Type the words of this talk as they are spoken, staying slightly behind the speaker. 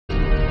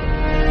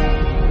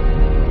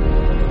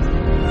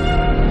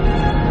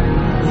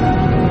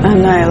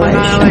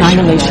Annihilation.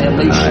 Annihilation.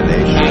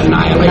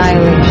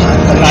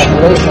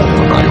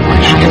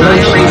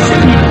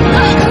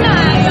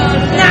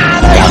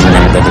 One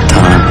minute at a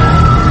time.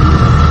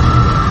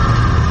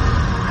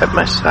 At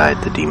my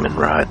side, the demon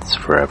writhes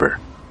forever,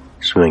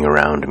 swimming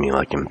around me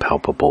like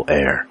impalpable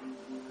air.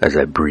 As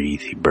I breathe,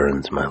 he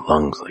burns my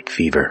lungs like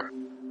fever,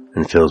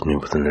 and fills me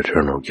with an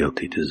eternal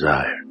guilty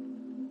desire.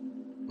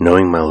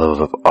 Knowing my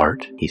love of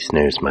art, he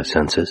snares my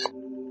senses,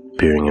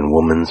 appearing in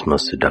woman's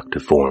most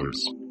seductive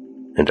forms,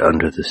 and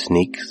under the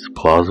sneak's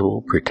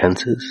plausible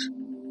pretenses,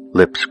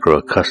 lips grow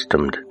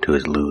accustomed to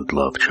his lewd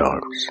love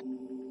charms.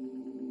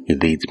 He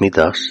leads me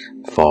thus,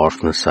 far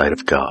from the sight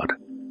of God,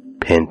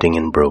 panting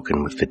and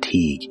broken with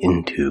fatigue,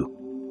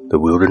 into the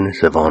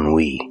wilderness of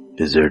ennui,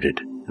 deserted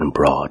and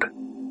broad.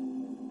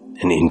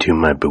 And into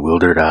my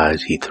bewildered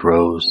eyes he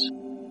throws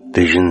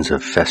visions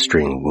of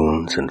festering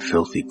wounds and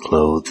filthy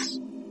clothes,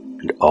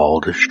 and all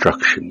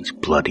destruction's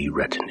bloody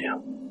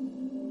retinue.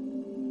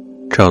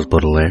 Charles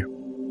Baudelaire,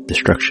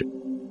 Destruction.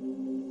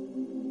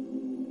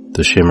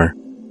 The shimmer,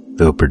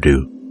 though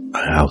Perdue,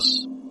 a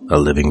house, a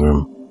living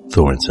room,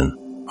 Thorensen,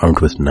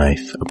 armed with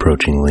knife,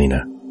 approaching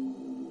Lena.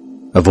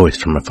 A voice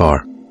from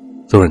afar.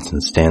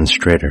 Thorensen stands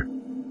straighter,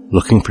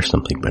 looking for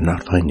something but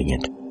not finding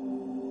it.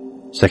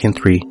 Second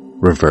 3,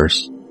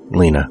 reverse,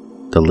 Lena,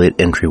 the lit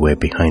entryway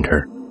behind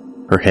her.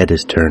 Her head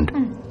is turned.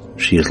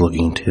 She is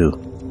looking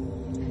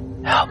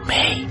too. Help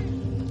me.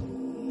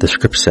 The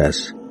script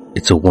says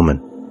it's a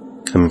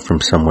woman coming from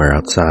somewhere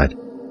outside.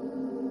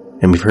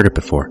 And we've heard it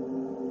before.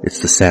 It's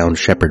the sound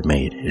Shepard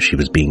made as she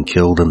was being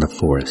killed in the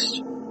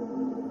forest.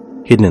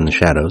 Hidden in the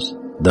shadows,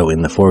 though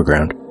in the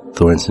foreground,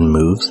 Thorensen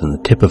moves and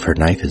the tip of her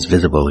knife is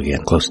visible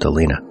again close to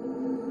Lena.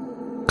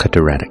 Cut to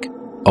Radek,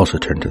 also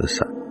turned to the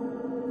side.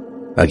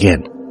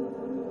 Again.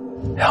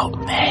 Help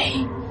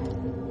me.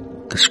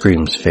 The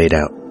screams fade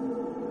out.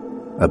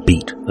 A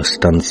beat of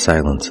stunned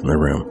silence in the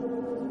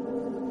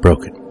room,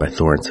 broken by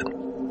Thorensen.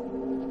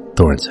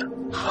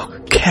 Oh,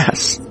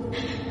 Cass!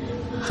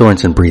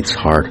 Thorensen breathes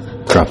hard,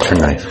 drops her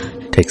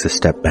knife, takes a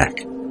step back.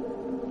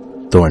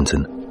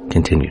 Thorensen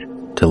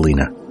continued to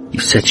Lena. You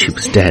said she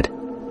was dead.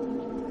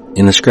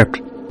 In the script,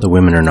 the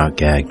women are not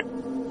gagged.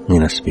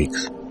 Lena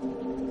speaks.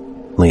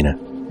 Lena,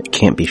 it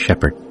can't be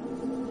Shepard.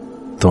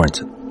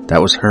 Thorensen,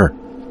 that was her.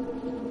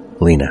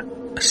 Lena,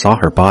 I saw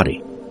her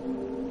body.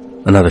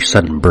 Another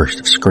sudden burst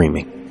of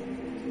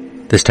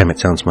screaming. This time it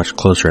sounds much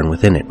closer, and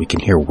within it we can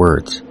hear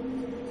words.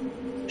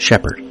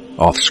 Shepard,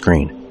 off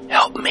screen.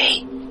 Help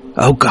me.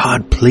 Oh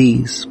God,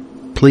 please,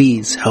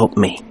 please help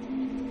me.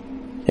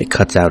 It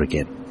cuts out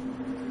again.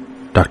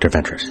 Dr.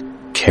 Ventress.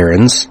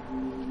 Karen's?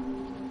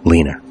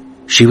 Lena.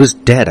 She was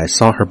dead. I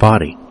saw her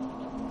body.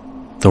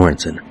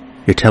 Thorensen.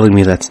 You're telling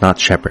me that's not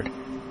Shepard.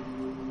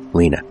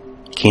 Lena.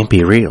 It can't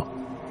be real.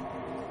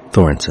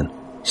 Thorensen.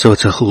 So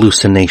it's a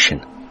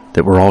hallucination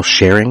that we're all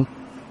sharing?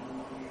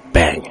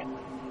 Bang.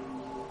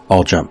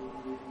 All jump.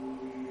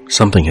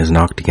 Something has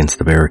knocked against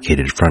the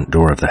barricaded front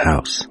door of the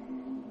house.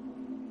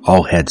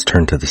 All heads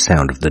turn to the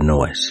sound of the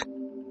noise.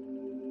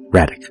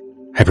 Radek,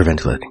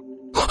 hyperventilating.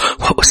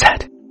 What was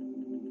that?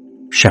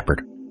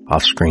 Shepard,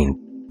 off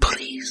screen.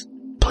 Please,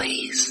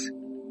 please.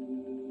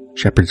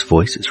 Shepard's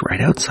voice is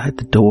right outside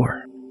the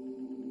door.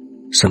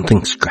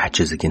 Something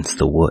scratches against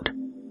the wood.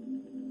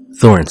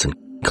 Thorensen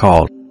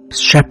called,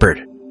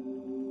 Shepard.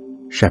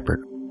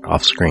 Shepard,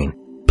 off screen.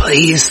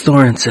 Please,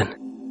 Thorensen.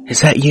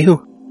 Is that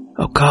you?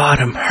 Oh God,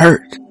 I'm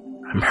hurt.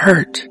 I'm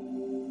hurt.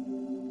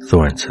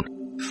 Thorensen.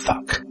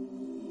 Fuck.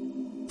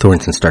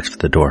 Thorensen starts for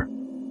the door.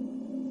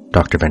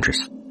 Dr. Ventress.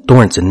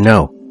 Thorensen,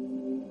 no.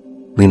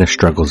 Lena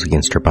struggles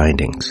against her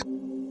bindings.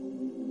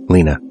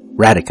 Lena.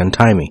 Radek,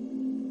 untie me.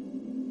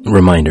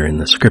 Reminder in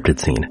the scripted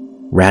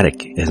scene.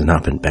 Radek has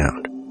not been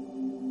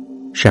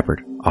bound.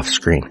 Shepard, off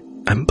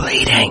screen. I'm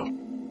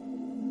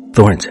bleeding.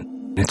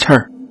 Thorensen. It's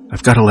her.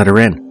 I've got to let her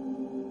in.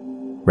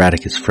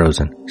 Radek is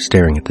frozen,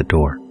 staring at the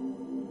door.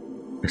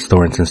 As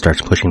Thorensen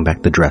starts pushing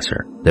back the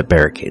dresser that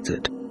barricades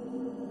it.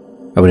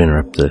 I would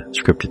interrupt the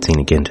scripted scene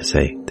again to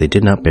say they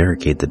did not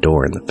barricade the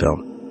door in the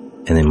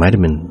film, and they might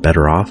have been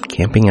better off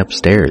camping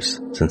upstairs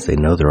since they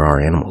know there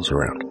are animals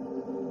around.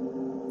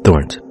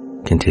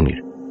 Thorensen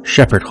continued.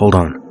 Shepard, hold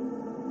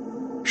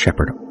on.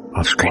 Shepard,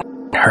 off screen.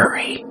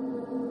 Hurry.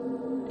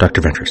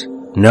 Dr. Ventress.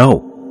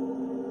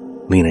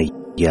 No. Lena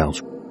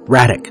yells.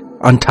 Radek,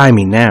 untie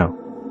me now.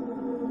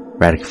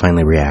 Radek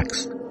finally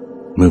reacts,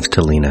 moves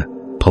to Lena,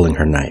 pulling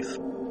her knife.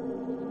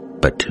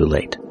 But too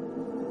late.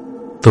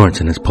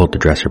 Thorensen has pulled the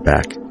dresser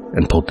back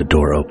and pulled the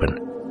door open.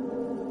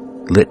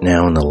 Lit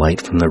now in the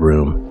light from the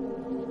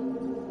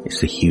room is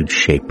the huge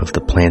shape of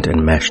the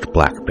plant-enmeshed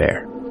black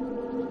bear.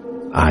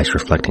 Eyes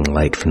reflecting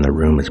light from the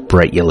room as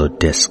bright yellow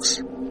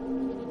discs.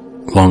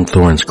 Long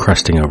thorns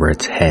crusting over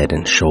its head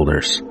and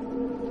shoulders.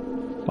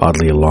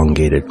 Oddly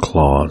elongated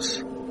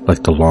claws,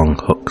 like the long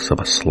hooks of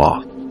a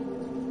sloth.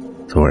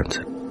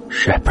 Thorensen.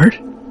 Shepard?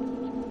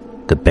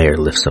 The bear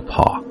lifts a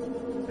paw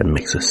and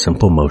makes a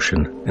simple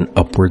motion, an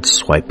upward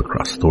swipe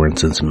across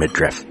Thorensen's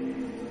midriff.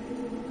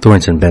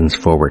 Thorensen bends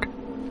forward,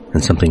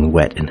 and something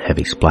wet and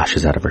heavy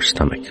splashes out of her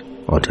stomach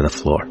onto the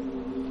floor.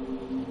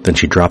 Then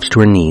she drops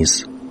to her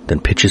knees, then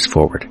pitches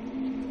forward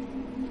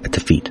at the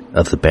feet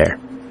of the bear.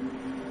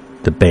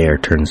 The bear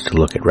turns to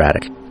look at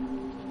Radek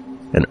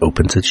and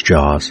opens its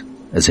jaws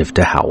as if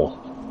to howl.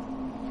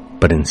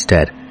 But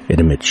instead, it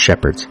emits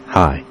Shepard's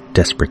high,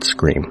 desperate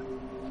scream.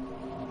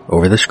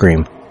 Over the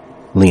scream,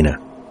 Lena,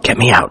 "Get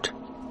me out!"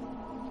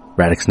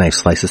 Radek's knife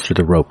slices through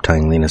the rope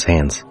tying Lena's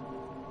hands,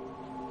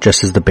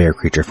 just as the bear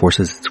creature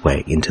forces its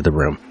way into the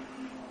room,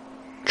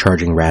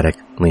 charging Radek,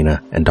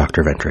 Lena, and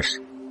Dr. Ventress.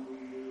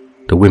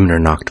 The women are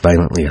knocked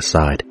violently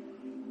aside.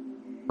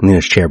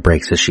 Lena's chair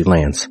breaks as she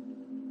lands,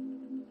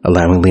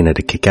 allowing Lena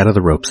to kick out of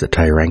the ropes that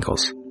tie her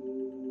ankles.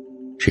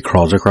 She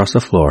crawls across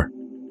the floor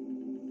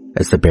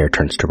as the bear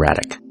turns to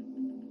Radek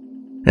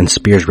and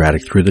spears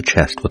Radek through the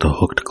chest with a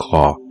hooked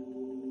claw,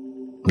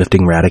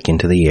 lifting Radek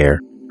into the air,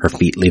 her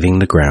feet leaving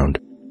the ground.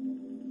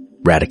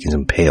 Radek is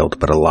impaled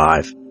but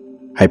alive,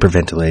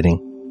 hyperventilating,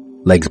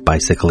 legs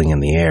bicycling in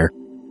the air,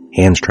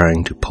 hands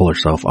trying to pull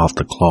herself off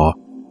the claw.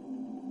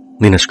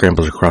 Lena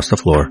scrambles across the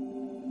floor,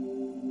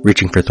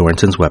 reaching for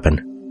Thornson's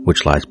weapon,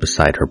 which lies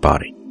beside her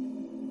body,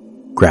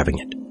 grabbing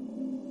it,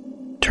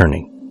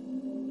 turning,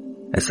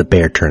 as the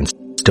bear turns,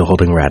 still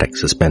holding Radek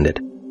suspended,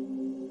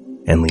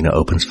 and Lena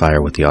opens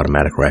fire with the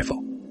automatic rifle,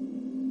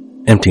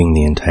 emptying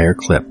the entire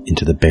clip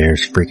into the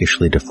bear's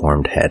freakishly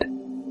deformed head.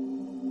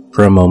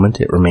 For a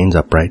moment it remains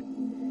upright,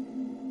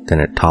 then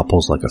it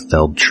topples like a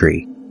felled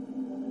tree.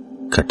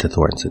 Cut to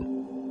Thornton,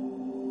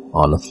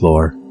 on the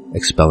floor,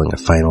 expelling a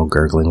final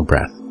gurgling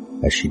breath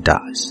as she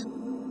dies.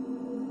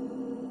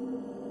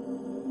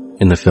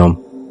 In the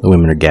film, the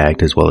women are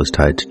gagged as well as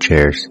tied to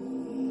chairs.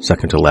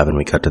 Second 11,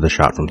 we cut to the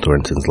shot from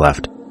Thornton's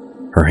left,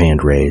 her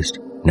hand raised,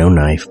 no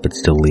knife but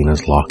still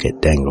Lena's locket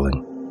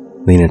dangling.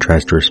 Lena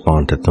tries to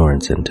respond to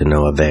Thornton to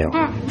no avail.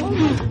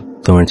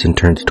 Thornton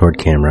turns toward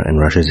camera and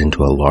rushes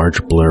into a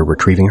large blur,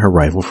 retrieving her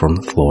rifle from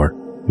the floor,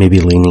 maybe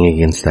leaning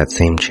against that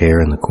same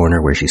chair in the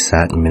corner where she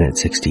sat in minute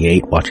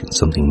 68 watching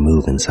something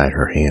move inside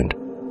her hand.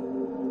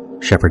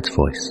 Shepard's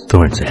voice.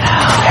 Thornton.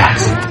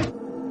 Cass.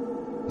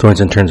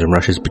 Thornton turns and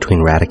rushes between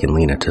Radek and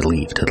Lena to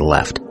leave to the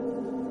left.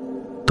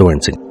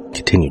 Thornton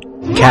continued.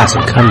 Cass,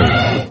 I'm coming.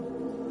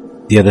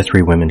 The other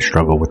three women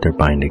struggle with their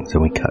bindings,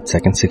 and we cut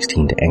second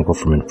 16 to angle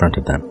from in front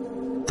of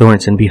them.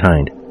 Thornton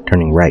behind,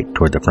 turning right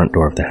toward the front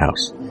door of the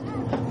house.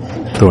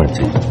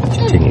 Thornton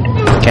continued.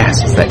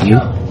 Cass, is that you?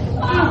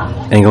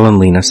 Angle on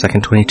Lena,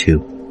 second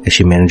 22, as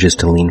she manages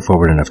to lean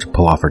forward enough to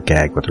pull off her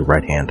gag with her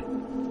right hand.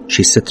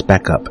 She sits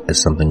back up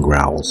as something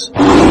growls.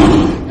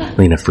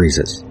 Lena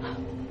freezes.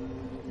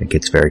 It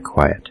gets very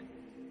quiet.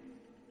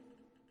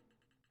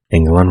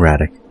 Angle on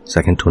Radek,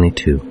 second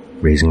 22,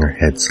 raising her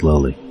head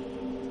slowly.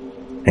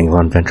 Angle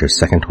on Ventress,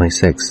 second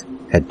 26,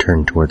 head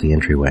turned toward the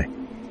entryway.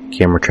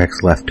 Camera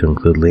tracks left to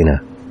include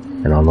Lena,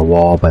 and on the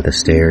wall by the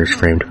stairs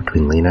framed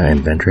between Lena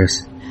and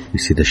Ventress, you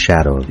see the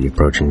shadow of the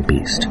approaching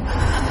beast.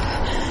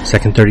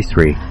 Second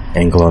 33,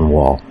 angle on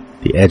wall,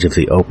 the edge of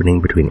the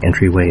opening between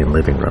entryway and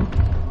living room.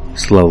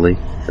 Slowly,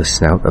 the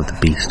snout of the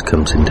beast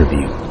comes into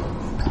view.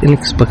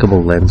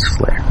 Inexplicable lens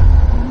flare.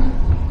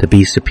 The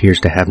beast appears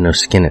to have no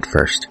skin at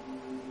first,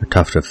 a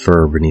tuft of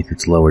fur beneath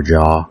its lower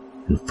jaw,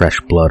 and fresh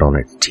blood on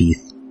its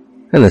teeth,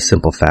 and the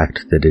simple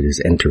fact that it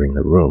is entering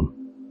the room,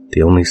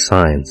 the only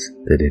signs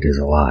that it is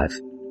alive.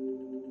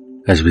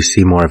 As we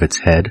see more of its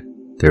head,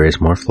 there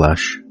is more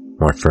flesh,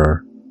 more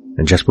fur,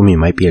 and just when we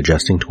might be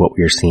adjusting to what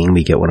we are seeing,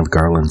 we get one of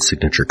Garland's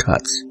signature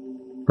cuts,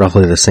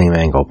 roughly the same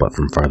angle but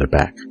from farther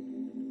back.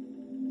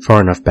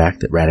 Far enough back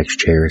that Radek's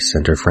chair is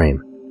center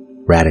frame,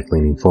 Radek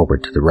leaning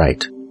forward to the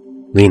right.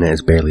 Lena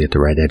is barely at the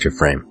right edge of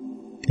frame.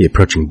 The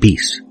approaching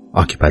beast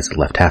occupies the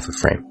left half of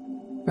frame.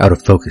 Out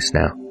of focus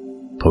now,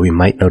 but we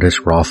might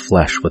notice raw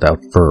flesh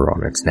without fur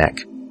on its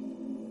neck.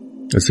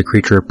 As the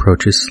creature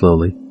approaches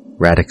slowly,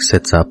 Radek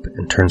sits up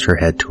and turns her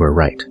head to her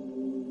right.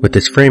 With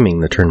this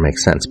framing, the turn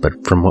makes sense,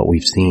 but from what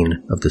we've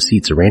seen of the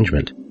seat's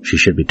arrangement, she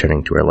should be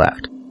turning to her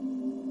left.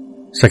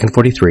 Second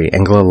 43,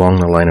 angle along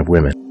the line of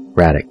women.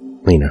 Radek,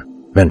 Lena,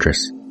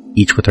 Ventress,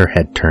 each with her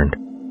head turned.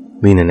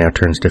 Lena now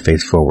turns to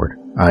face forward,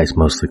 eyes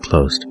mostly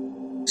closed.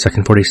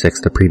 Second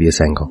 46, the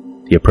previous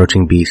angle. The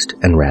approaching beast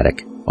and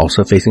Radek,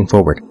 also facing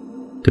forward.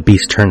 The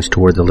beast turns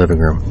toward the living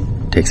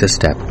room, takes a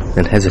step,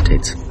 then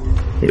hesitates.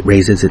 It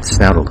raises its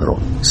snout a little,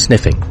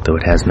 sniffing, though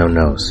it has no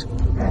nose.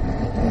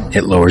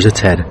 It lowers its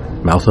head,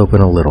 mouth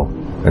open a little,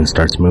 then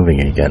starts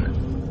moving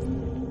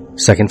again.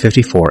 Second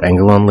 54,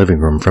 angle on living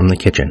room from the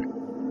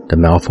kitchen. The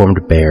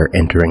malformed bear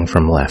entering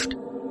from left.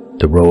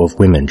 The row of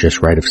women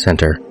just right of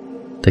center.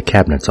 The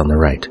cabinets on the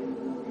right.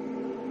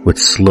 With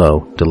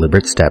slow,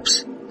 deliberate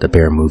steps, the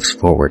bear moves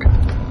forward.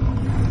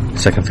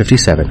 Second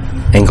 57,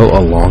 angle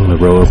along the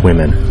row of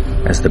women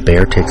as the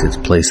bear takes its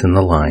place in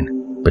the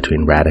line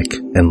between Radek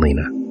and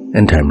Lena,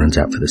 and time runs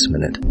out for this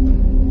minute.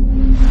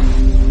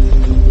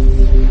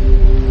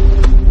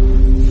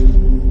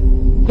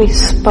 We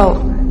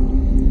spoke.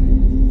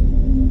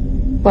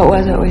 What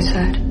was it we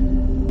said?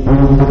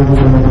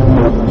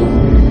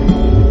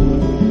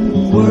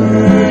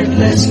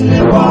 Wordless.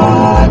 endlessly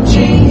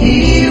watching.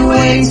 He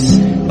waits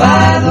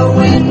by the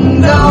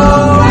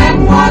window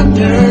and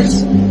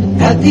wonders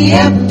at the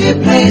empty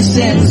place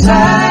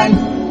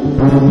inside.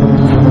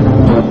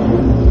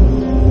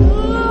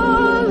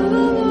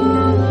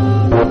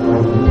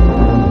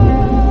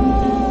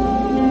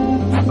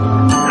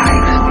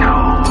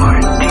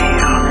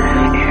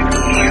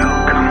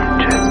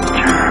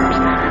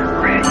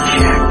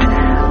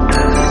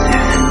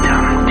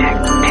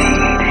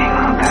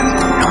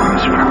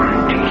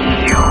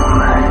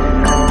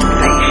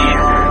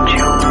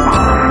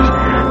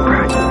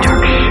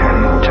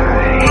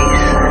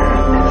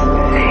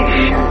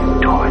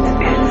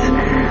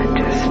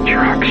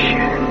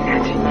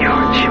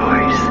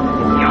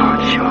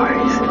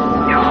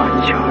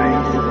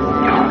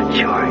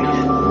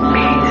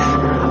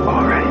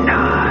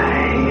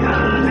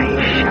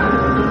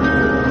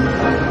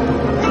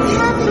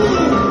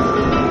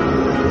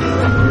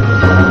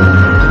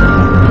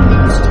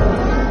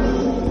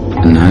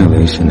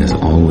 Annihilation is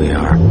all we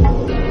are.